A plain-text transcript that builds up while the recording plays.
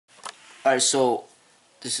Alright, so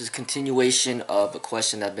this is a continuation of a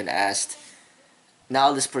question I've been asked.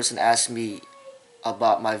 Now this person asked me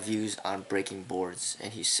about my views on breaking boards,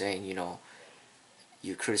 and he's saying,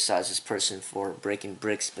 you criticize this person for breaking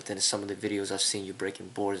bricks, but then in some of the videos I've seen you breaking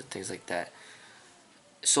boards and things like that.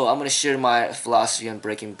 So I'm going to share my philosophy on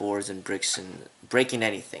breaking boards and bricks and breaking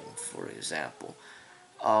anything, for example.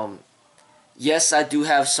 Um, yes, I do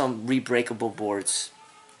have some re-breakable boards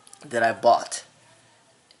that I bought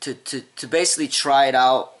to basically try it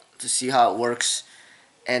out to see how it works.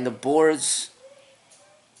 And the boards,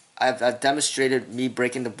 I've demonstrated me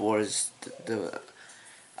breaking the boards.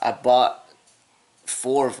 I bought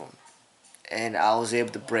four of them, and I was able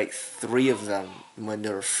to break three of them when they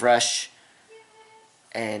were fresh,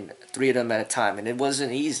 and three of them at a time. And it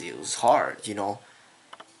wasn't easy; it was hard.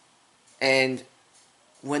 And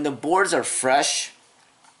when the boards are fresh,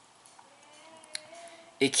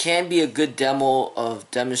 it can be a good demo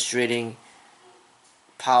of demonstrating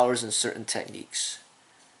powers and certain techniques.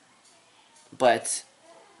 But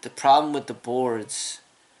the problem with the boards,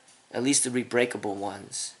 at least the rebreakable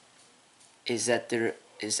ones, is that there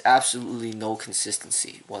is absolutely no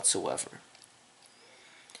consistency whatsoever.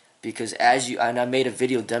 Because and I made a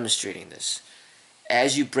video demonstrating this,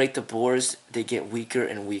 as you break the boards, they get weaker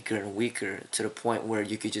and weaker and weaker to the point where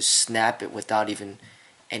you could just snap it without even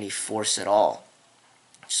any force at all.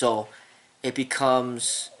 So it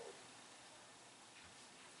becomes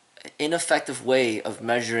an ineffective way of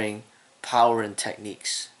measuring power and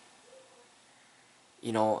techniques.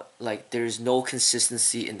 Like there's no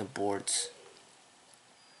consistency in the boards.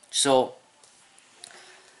 So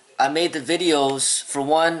I made the videos. For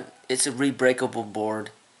one, it's a rebreakable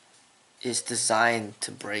board. It's designed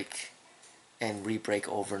to break and re-break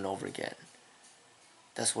over and over again.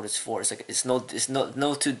 That's what it's for. It's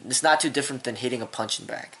not too different than hitting a punching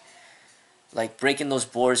bag. Like breaking those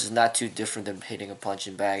boards is not too different than hitting a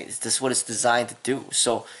punching bag. It's just what it's designed to do.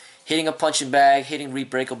 So hitting a punching bag, hitting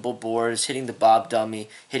re-breakable boards, hitting the bob dummy,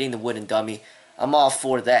 hitting the wooden dummy, I'm all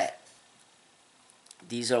for that.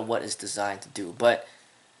 These are what it's designed to do. But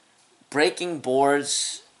breaking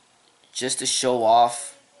boards just to show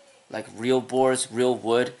off, like real boards, real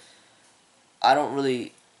wood, I don't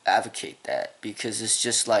really advocate that, because it's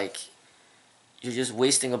just like you're just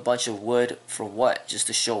wasting a bunch of wood for what? Just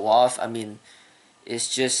to show off? I mean,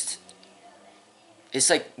 it's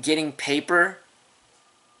like getting paper,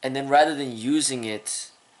 and then rather than using it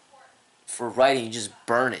for writing, you just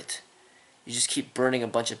burn it. You just keep burning a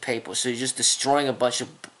bunch of paper. So you're just destroying a bunch of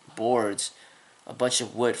boards, a bunch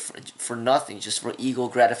of wood for nothing, just for ego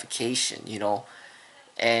gratification.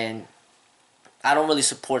 And I don't really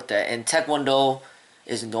support that. And Taekwondo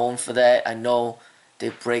is known for that. I know they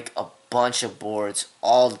break a bunch of boards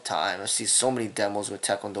all the time. I see so many demos with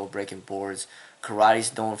Taekwondo breaking boards.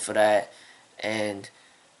 Karate's known for that. And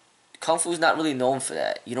Kung Fu's not really known for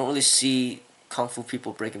that. You don't really see Kung Fu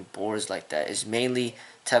people breaking boards like that. It's mainly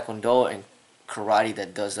Taekwondo and Karate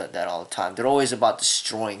that does that all the time. They're always about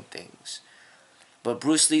destroying things. But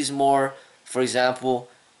Bruce Lee's more, for example,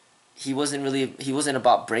 he wasn't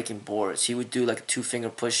about breaking boards. He would do like a 2-finger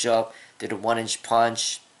push-up, did a 1-inch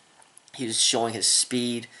punch. He was showing his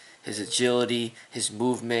speed, his agility, his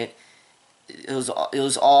movement. It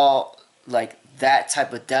was all like that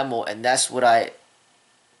type of demo, and that's what I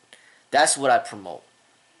promote.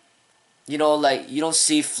 Like you don't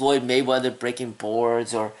see Floyd Mayweather breaking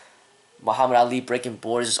boards or Muhammad Ali breaking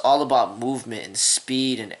boards. It's all about movement and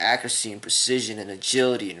speed and accuracy and precision and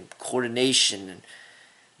agility and coordination and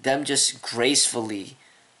them just gracefully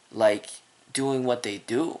like doing what they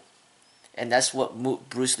do. And that's what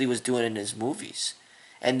Bruce Lee was doing in his movies.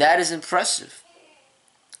 And that is impressive.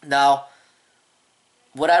 Now,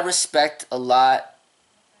 what I respect a lot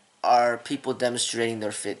are people demonstrating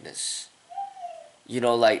their fitness.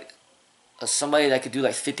 Like somebody that could do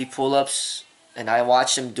like 50 pull-ups and I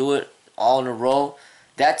watch him do it all in a row.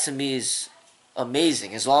 That to me is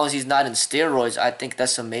amazing. As long as he's not in steroids, I think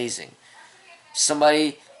that's amazing.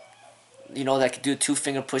 Somebody, that could do a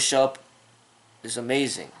 2-finger push-up is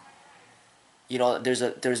amazing.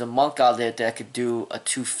 There's a monk out there that could do a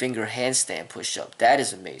 2-finger handstand push-up. That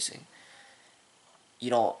is amazing.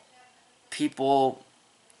 People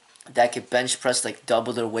that could bench press like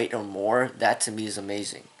double their weight or more, that to me is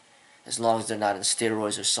amazing. As long as they're not in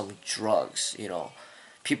steroids or some drugs.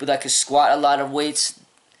 People that could squat a lot of weights,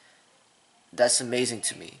 that's amazing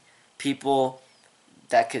to me. People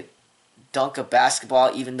that could dunk a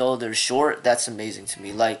basketball even though they're short, that's amazing to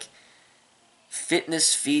me. Like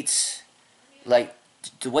fitness feats, like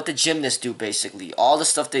what the gymnasts do basically. All the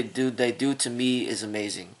stuff they do to me is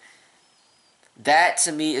amazing. That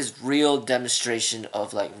to me is real demonstration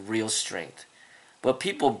of like real strength. But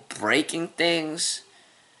people breaking things,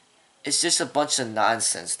 it's just a bunch of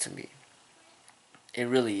nonsense to me. It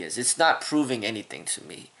really is. It's not proving anything to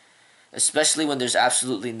me. Especially when there's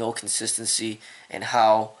absolutely no consistency in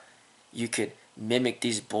how you could mimic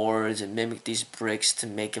these boards and mimic these bricks to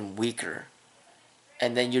make them weaker.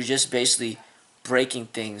 And then you're just basically breaking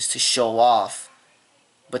things to show off.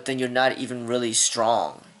 But then you're not even really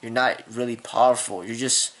strong. You're not really powerful. You're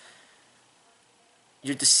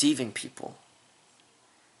deceiving people.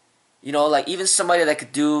 You know, like even somebody that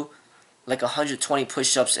could do like 120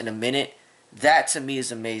 push-ups in a minute, that to me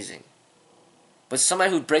is amazing. But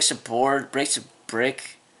somebody who breaks a board, breaks a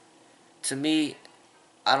brick, to me,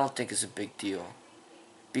 I don't think it's a big deal.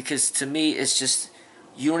 Because to me, it's just,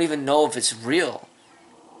 you don't even know if it's real.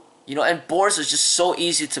 You know, and boards are just so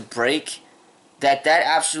easy to break that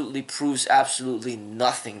absolutely proves absolutely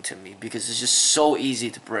nothing to me. Because it's just so easy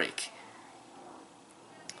to break.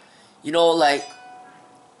 You know, like,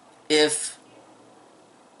 if,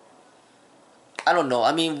 I don't know,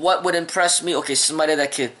 I mean, what would impress me? Okay, somebody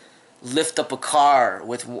that could lift up a car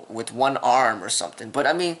with one arm or something. But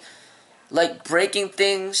I mean, like breaking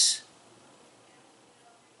things.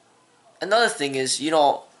 Another thing is, you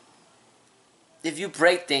know, if you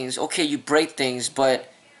break things, okay, you break things,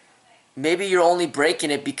 but maybe you're only breaking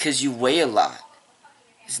it because you weigh a lot.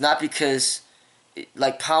 It's not because,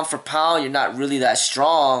 like pound for pound, you're not really that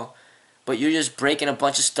strong, but you're just breaking a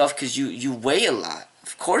bunch of stuff because you weigh a lot.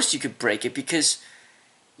 Of course you could break it because,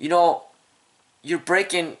 you know, you're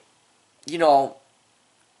breaking, you know,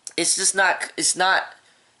 it's not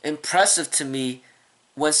impressive to me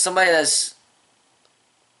when somebody that's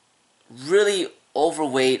really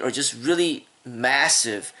overweight or just really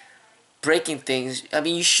massive breaking things. I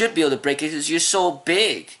mean, you should be able to break it because you're so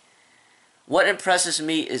big. What impresses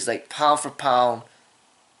me is like pound for pound,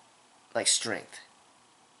 like strength.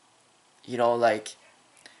 You know, like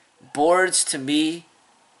boards to me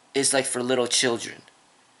is like for little children,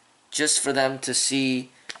 just for them to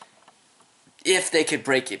see if they could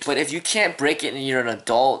break it. But if you can't break it and you're an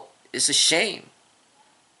adult, it's a shame.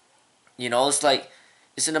 You know, it's like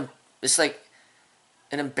it's like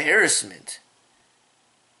an embarrassment.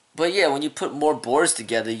 But yeah, when you put more boards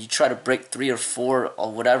together, you try to break 3 or 4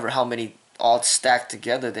 or whatever, how many all stacked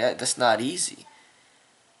together. That's not easy.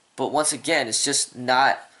 But once again, it's just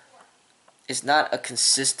not. It's not a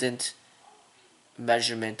consistent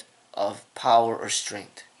measurement of power or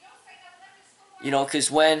strength. You know,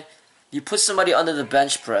 because when you put somebody under the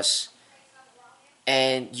bench press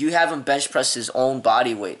and you have him bench press his own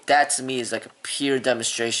body weight, that to me is like a pure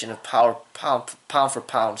demonstration of power, pound for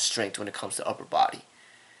pound strength when it comes to upper body.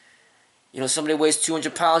 You know, somebody weighs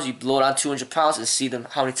 200 pounds, you load on 200 pounds and see them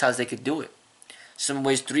how many times they could do it. Someone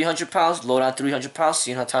weighs 300 pounds, load on 300 pounds,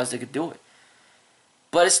 see how many times they could do it.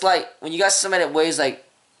 But it's like when you got somebody that weighs like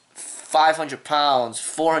 500 pounds,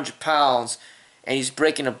 400 pounds, and he's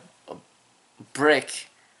breaking a brick.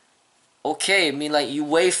 Okay, I mean, like, you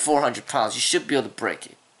weigh 400 pounds. You should be able to break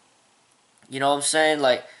it. You know what I'm saying?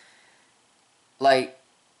 Like,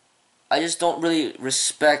 I just don't really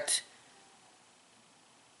respect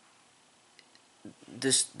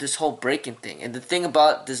this whole breaking thing. And the thing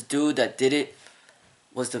about this dude that did it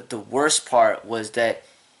was the worst part was that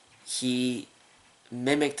he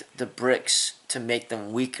mimicked the bricks to make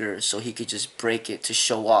them weaker so he could just break it to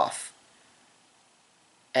show off.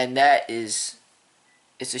 And it's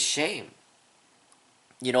a shame.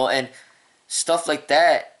 You know, and stuff like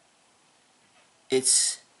that,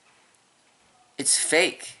 it's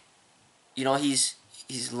fake. You know, he's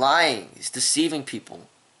lying, he's deceiving people.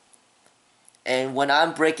 And when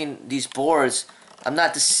I'm breaking these boards,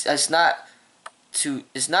 it's not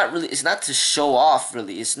to show off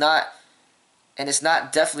really. It's not, and it's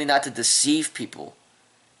not, definitely not to deceive people.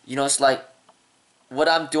 You know, it's like what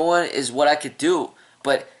I'm doing is what I could do.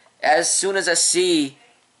 But as soon as I see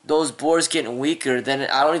those boards getting weaker, then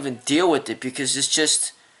I don't even deal with it because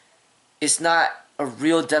it's not a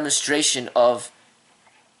real demonstration of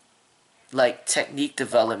like technique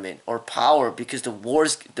development or power because the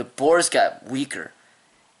boards got weaker.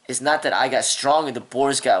 It's not that I got stronger, the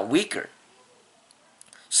boards got weaker.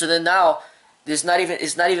 So then now there's not even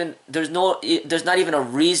a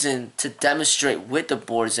reason to demonstrate with the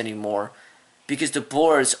boards anymore because the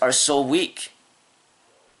boards are so weak.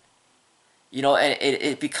 You know, and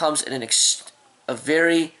it becomes a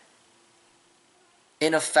very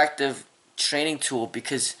ineffective training tool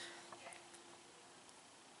because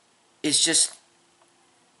it's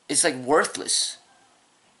like worthless.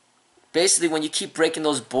 Basically, when you keep breaking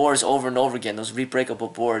those boards over and over again, those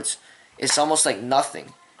rebreakable boards, it's almost like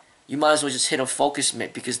nothing. you might as well just hit a focus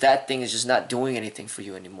mitt, because that thing is just not doing anything for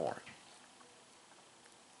you anymore.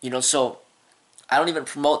 You know, so I don't even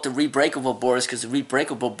promote the rebreakable boards, because the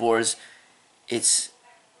rebreakable boards, it's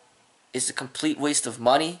a complete waste of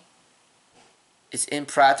money. It's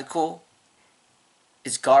impractical.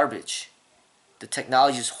 It's garbage. The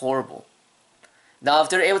technology is horrible. Now, if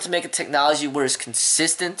they're able to make a technology where it's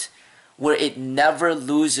consistent, where it never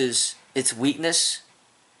loses its weakness,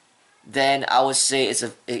 then I would say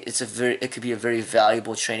it could be a very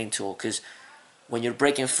valuable training tool, because when you're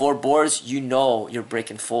breaking 4 boards, you know you're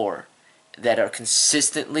breaking 4 that are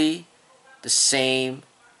consistently the same,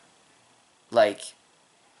 like,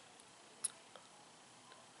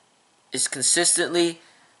 it's consistently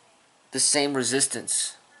the same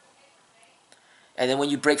resistance. And then when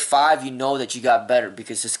you break 5, you know that you got better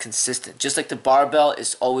because it's consistent. Just like the barbell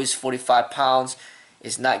is always 45 pounds,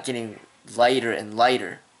 it's not getting lighter and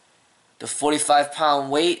lighter. The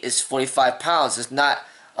 45-pound weight is 45 pounds. It's not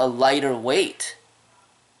a lighter weight.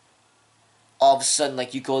 All of a sudden,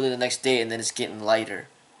 like, you go to the next day and then it's getting lighter.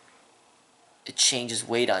 It changes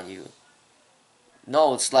weight on you.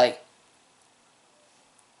 No, it's like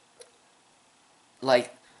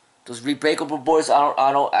those rebreakable boards,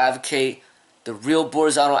 I don't advocate. The real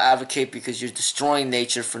boards I don't advocate, because you're destroying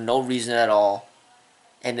nature for no reason at all.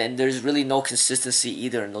 And then there's really no consistency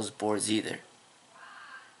either in those boards either.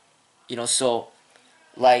 You know, so,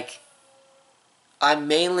 like, I'm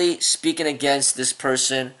mainly speaking against this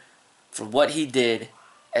person for what he did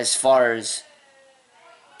as far as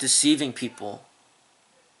deceiving people.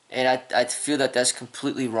 And I feel that that's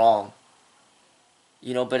completely wrong.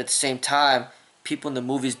 You know, but at the same time, people in the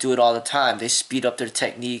movies do it all the time. They speed up their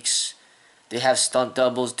techniques. They have stunt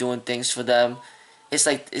doubles doing things for them. It's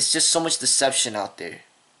like, it's just so much deception out there.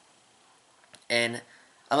 And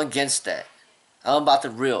I'm against that. I'm about the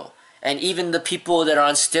real. And even the people that are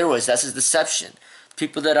on steroids, that's a deception.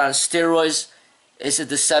 People that are on steroids, it's a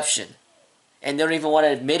deception. And they don't even want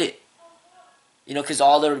to admit it. You know, because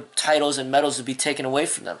all their titles and medals will be taken away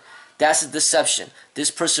from them. That's a deception. This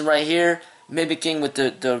person right here, mimicking with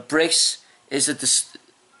the bricks,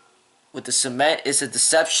 with the cement, is a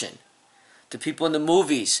deception. The people in the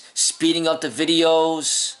movies, speeding up the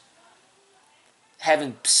videos,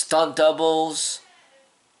 having stunt doubles,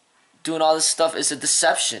 doing all this stuff, is a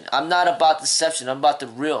deception. I'm not about deception. I'm about the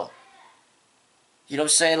real. You know what I'm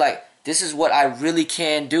saying? Like, this is what I really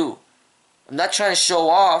can do. I'm not trying to show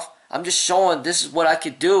off. I'm just showing this is what I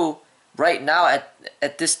could do right now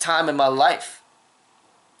at this time in my life.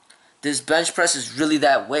 This bench press is really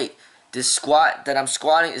that weight. This squat that I'm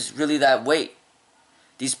squatting is really that weight.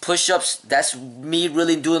 These push-ups, that's me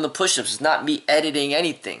really doing the push-ups. It's not me editing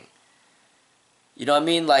anything. You know what I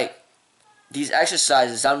mean? Like, these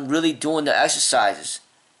exercises, I'm really doing the exercises.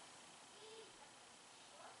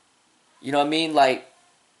 You know what I mean? Like,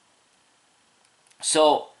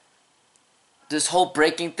 so this whole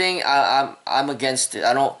breaking thing, I'm against it.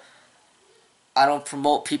 I don't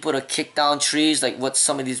promote people to kick down trees like what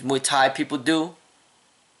some of these Muay Thai people do.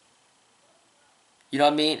 You know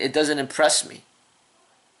what I mean? It doesn't impress me.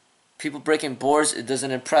 People breaking boards, it doesn't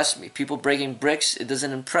impress me. People breaking bricks, it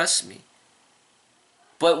doesn't impress me.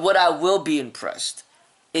 But what I will be impressed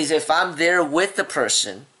is if I'm there with the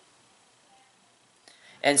person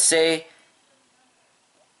and say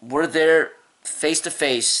we're there face to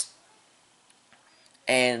face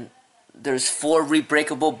and there's 4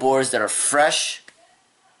 rebreakable boards that are fresh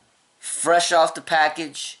off the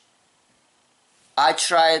package. I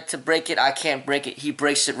try to break it, I can't break it. He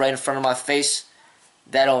breaks it right in front of my face.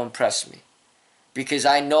 That'll impress me, because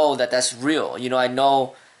I know that that's real. You know, I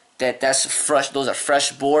know that that's fresh. Those are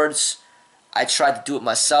fresh boards. I tried to do it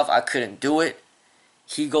myself. I couldn't do it.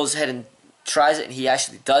 He goes ahead and tries it, and he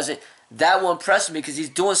actually does it. That will impress me because he's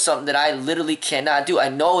doing something that I literally cannot do. I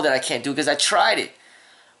know that I can't do because I tried it.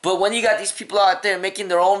 But when you got these people out there making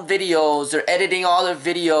their own videos, they're editing all their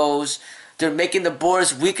videos, they're making the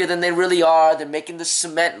boards weaker than they really are, they're making the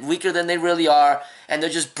cement weaker than they really are, and they're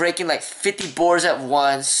just breaking like 50 boards at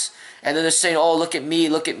once, and then they're saying, oh, look at me,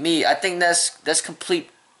 look at me. I think that's complete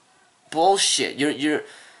bullshit.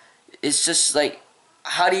 It's just like,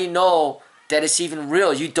 how do you know that it's even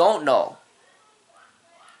real? You don't know.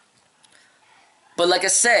 But like I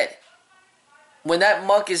said, when that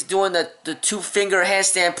monk is doing the 2-finger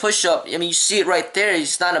handstand push-up, I mean, you see it right there.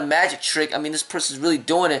 It's not a magic trick. I mean, this person's really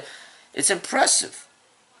doing it. It's impressive.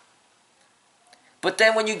 But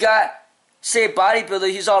then when you got, say, a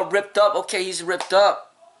bodybuilder, he's all ripped up. Okay, he's ripped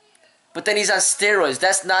up. But then he's on steroids.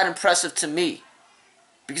 That's not impressive to me.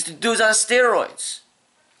 Because the dude's on steroids.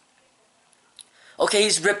 Okay,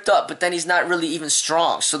 he's ripped up, but then he's not really even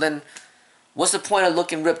strong. So then, What's the point of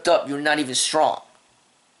looking ripped up? You're not even strong.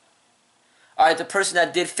 Alright, the person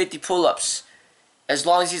that did 50 pull-ups, as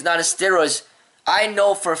long as he's not on steroids, I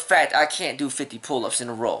know for a fact I can't do 50 pull-ups in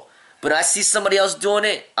a row. But I see somebody else doing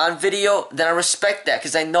it on video, then I respect that,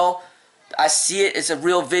 because I know, I see it, it's a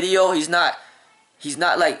real video. He's not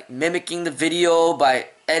like mimicking the video by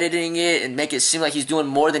editing it and make it seem like he's doing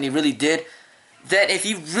more than he really did. Then if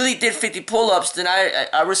he really did 50 pull-ups, then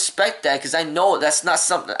I respect that, because I know that's not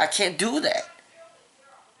something, I can't do that.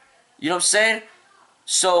 You know what I'm saying?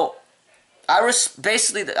 So,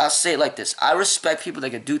 basically, I'll say it like this. I respect people that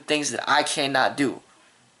can do things that I cannot do.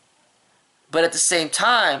 But at the same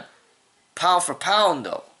time, pound for pound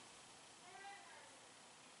though.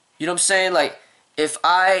 You know what I'm saying? Like, if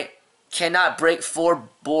I cannot break 4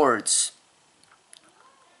 boards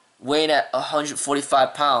weighing at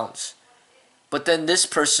 145 pounds, but then this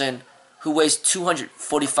person who weighs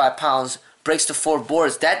 245 pounds breaks the 4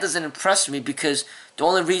 boards, that doesn't impress me, because the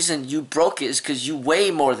only reason you broke it is because you weigh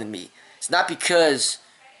more than me. It's not because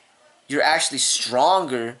you're actually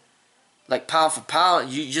stronger, like pound for pound,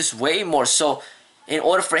 you just weigh more. So in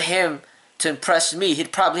order for him to impress me,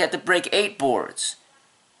 he'd probably have to break 8 boards.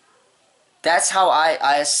 That's how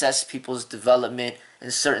I assess people's development in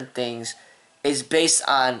certain things. Is based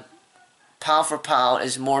on pound for pound,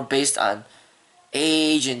 is more based on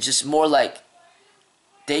age, and just more like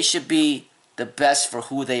they should be the best for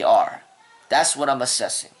who they are. That's what I'm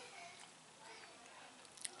assessing.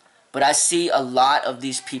 But I see a lot of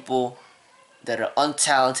these people that are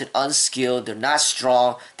untalented, unskilled, they're not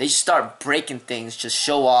strong. They just start breaking things, just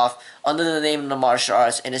show off under the name of the martial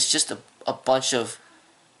arts, and it's just a bunch of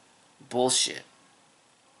bullshit.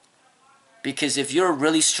 Because if you're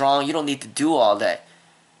really strong, you don't need to do all that.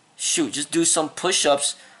 Shoot, just do some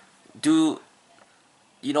push-ups, do,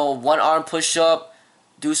 you know, 1 arm push-up,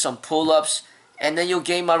 do some pull-ups, and then you'll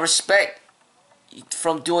gain my respect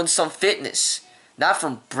from doing some fitness, not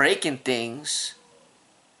from breaking things.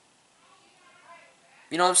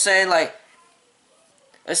 You know what I'm saying? Like,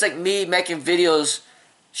 it's like me making videos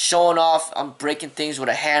showing off I'm breaking things with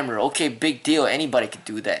a hammer. Okay, big deal. Anybody could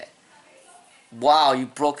do that. Wow, you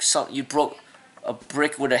broke a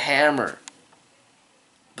brick with a hammer.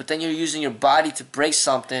 But then you're using your body to break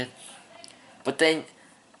something. But then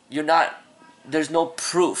you're not, there's no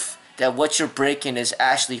proof that what you're breaking is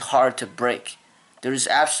actually hard to break. There is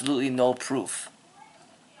absolutely no proof.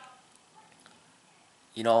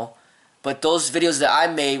 You know? But those videos that I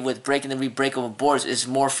made with breaking the rebreakable boards is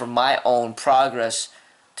more for my own progress,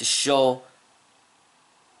 to show,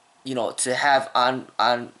 you know, to have on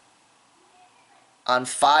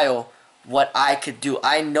file what I could do.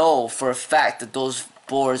 I know for a fact that those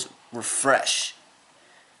boards were fresh,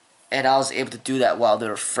 and I was able to do that while they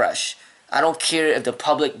were fresh. I don't care if the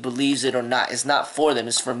public believes it or not. It's not for them.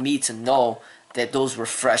 It's for me to know that those were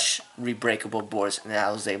fresh rebreakable boards, and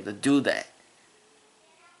I was able to do that.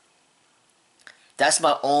 That's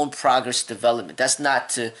my own progress development. That's not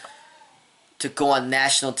to go on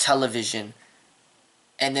national television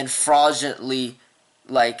and then fraudulently,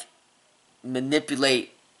 like,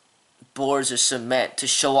 manipulate boards or cement to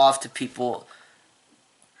show off to people,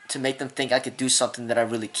 to make them think I could do something that I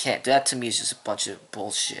really can't. That to me is just a bunch of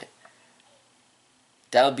bullshit.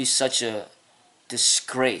 That would be such a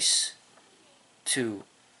disgrace to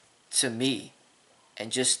me,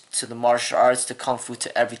 and just to the martial arts, to Kung Fu,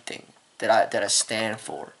 to everything that I stand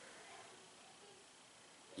for.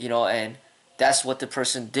 You know, and that's what the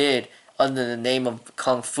person did under the name of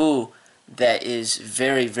Kung Fu. That is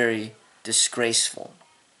very, very disgraceful.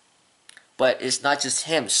 But it's not just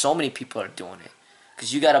him. So many people are doing it.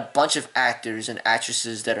 Because you got a bunch of actors and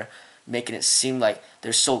actresses that are making it seem like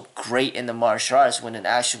they're so great in the martial arts, when in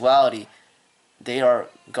actuality they are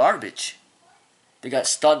garbage. They got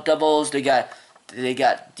stunt doubles, they got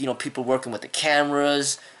you know, people working with the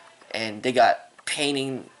cameras, and they got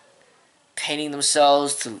painting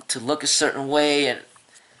themselves to look a certain way, and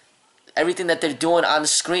everything that they're doing on the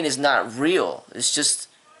screen is not real. It's just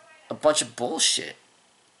a bunch of bullshit.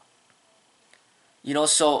 You know,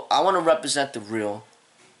 so I want to represent the real,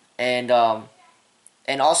 and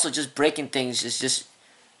also just breaking things is just,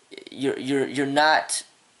 you're not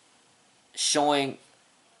showing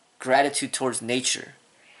gratitude towards nature.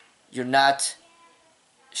 You're not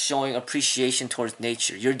showing appreciation towards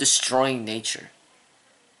nature. You're destroying nature.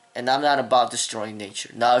 And I'm not about destroying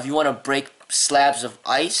nature. Now, if you want to break slabs of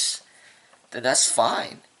ice, then that's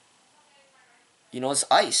fine. You know, it's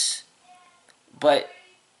ice. But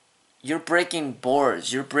you're breaking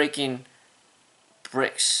boards. You're breaking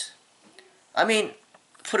bricks. I mean,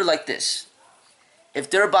 put it like this. If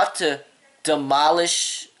they're about to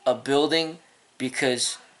demolish a building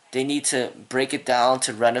because they need to break it down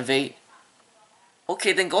to renovate.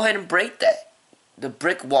 Okay, then go ahead and break that. The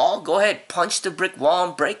brick wall, go ahead, punch the brick wall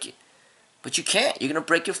and break it. But you can't. You're going to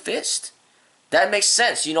break your fist. That makes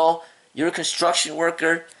sense. You know, you're a construction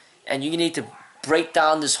worker and you need to break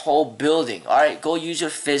down this whole building. Alright, go use your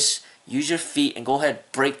fists, use your feet, and go ahead,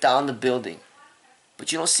 break down the building.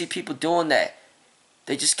 But you don't see people doing that.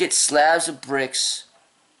 They just get slabs of bricks.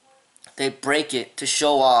 They break it to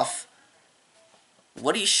show off.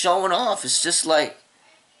 What are you showing off? It's just like,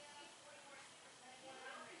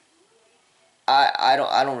 I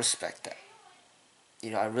don't respect that.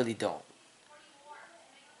 You know, I really don't.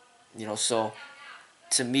 You know, so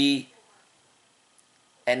to me,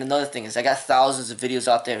 and another thing is I got thousands of videos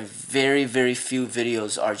out there and very, very few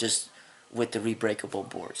videos are just with the rebreakable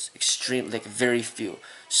boards. Extreme, like very few.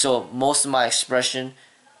 So most of my expression,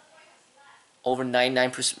 over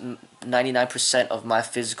 99% of my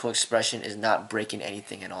physical expression is not breaking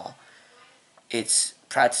anything at all. It's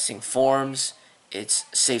practicing forms, it's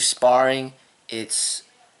safe sparring, it's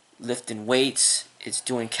lifting weights, it's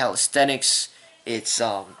doing calisthenics, it's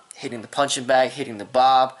hitting the punching bag, hitting the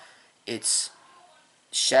bob, it's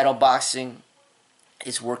shadow boxing,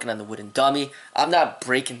 it's working on the wooden dummy. I'm not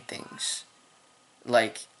breaking things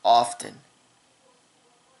like often,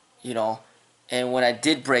 you know. And when I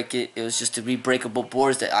did break it, it was just the rebreakable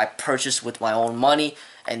boards that I purchased with my own money,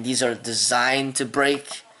 and these are designed to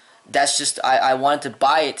break. That's just, I wanted to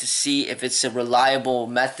buy it to see if it's a reliable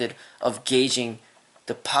method of gauging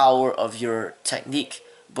the power of your technique,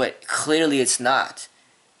 but clearly it's not.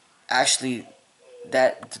 Actually,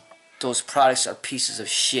 those products are pieces of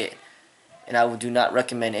shit, and I do not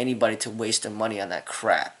recommend anybody to waste their money on that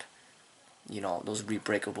crap. You know, those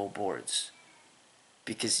rebreakable boards,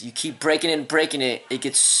 because you keep breaking it and breaking it, it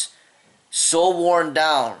gets so worn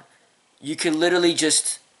down. You can literally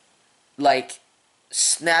just like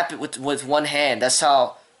snap it with one hand. That's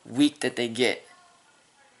how weak that they get.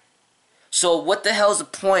 So what the hell is the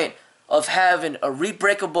point of having a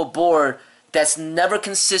rebreakable board that's never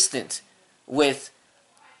consistent with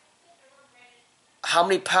how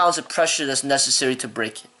many pounds of pressure that's necessary to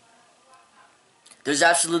break it? There's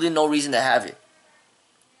absolutely no reason to have it.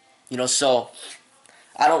 You know, so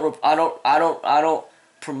I don't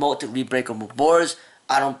promote the rebreakable boards.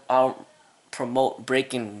 I don't promote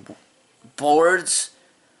breaking boards.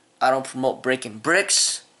 I don't promote breaking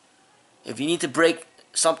bricks. If you need to break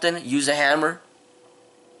something, use a hammer.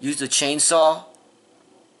 Use the chainsaw.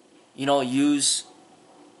 You know, use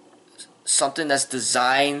something that's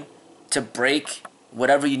designed to break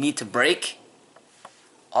whatever you need to break.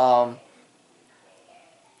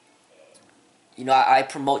 You know, I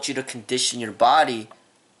promote you to condition your body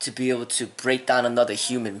to be able to break down another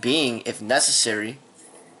human being if necessary,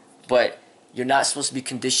 but you're not supposed to be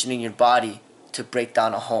conditioning your body to break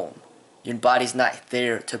down a home. Your body's not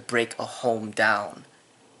there to break a home down,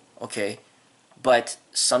 okay? But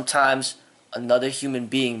sometimes another human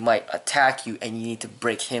being might attack you and you need to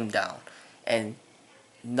break him down, and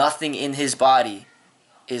nothing in his body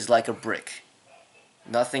is like a brick.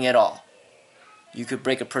 Nothing at all. You could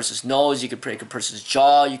break a person's nose, you could break a person's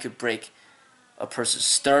jaw, you could break a person's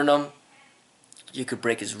sternum, you could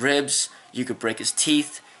break his ribs, you could break his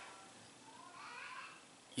teeth,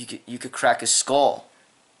 you could crack his skull,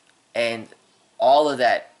 and all of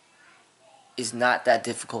that is not that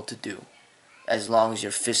difficult to do as long as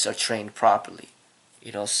your fists are trained properly.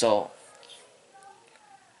 You know, so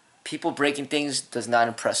people breaking things does not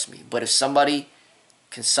impress me, but if somebody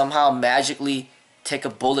can somehow magically take a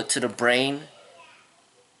bullet to the brain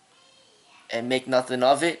and make nothing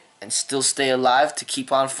of it and still stay alive to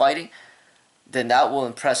keep on fighting, then that will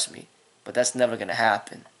impress me. But that's never going to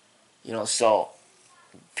happen. You know, so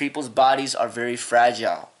people's bodies are very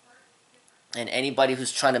fragile. And anybody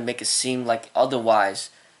who's trying to make it seem like otherwise,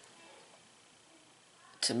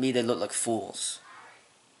 to me they look like fools.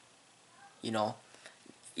 You know,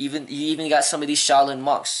 you even got some of these Shaolin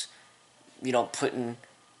monks, you know, putting,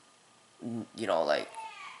 you know, like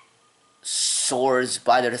swords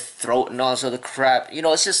by their throat and all this other crap. You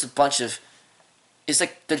know, it's just a bunch of, it's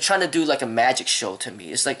like they're trying to do like a magic show to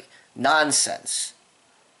me. It's like nonsense.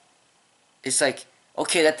 It's like,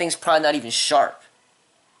 okay, that thing's probably not even sharp,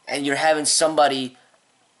 and you're having somebody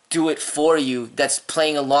do it for you that's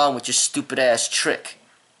playing along with your stupid ass trick.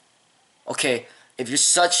 Okay, if you're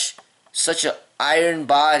such an iron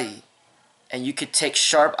body and you could take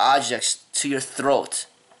sharp objects to your throat,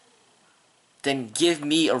 then give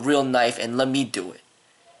me a real knife and let me do it.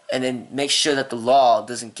 And then make sure that the law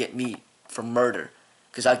doesn't get me for murder.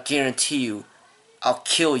 Because I guarantee you, I'll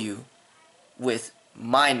kill you with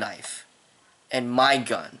my knife and my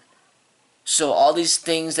gun. So all these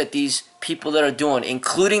things that these people that are doing,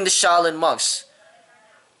 including the Shaolin monks,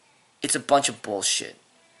 it's a bunch of bullshit.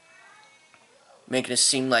 Making it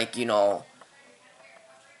seem like, you know,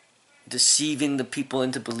 deceiving the people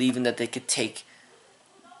into believing that they could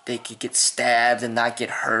get stabbed and not get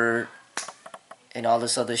hurt and all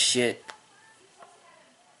this other shit.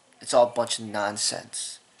 It's all a bunch of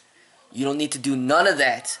nonsense. You don't need to do none of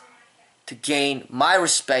that to gain my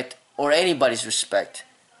respect or anybody's respect.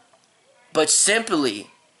 But simply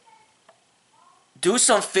do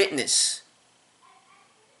some fitness.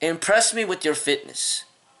 Impress me with your fitness.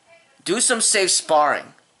 Do some safe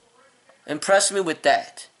sparring. Impress me with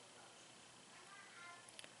that.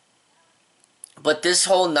 But this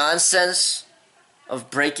whole nonsense of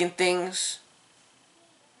breaking things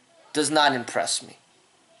does not impress me.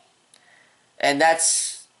 And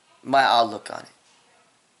that's my outlook on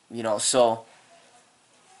it. You know, so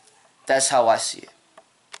that's how I see it.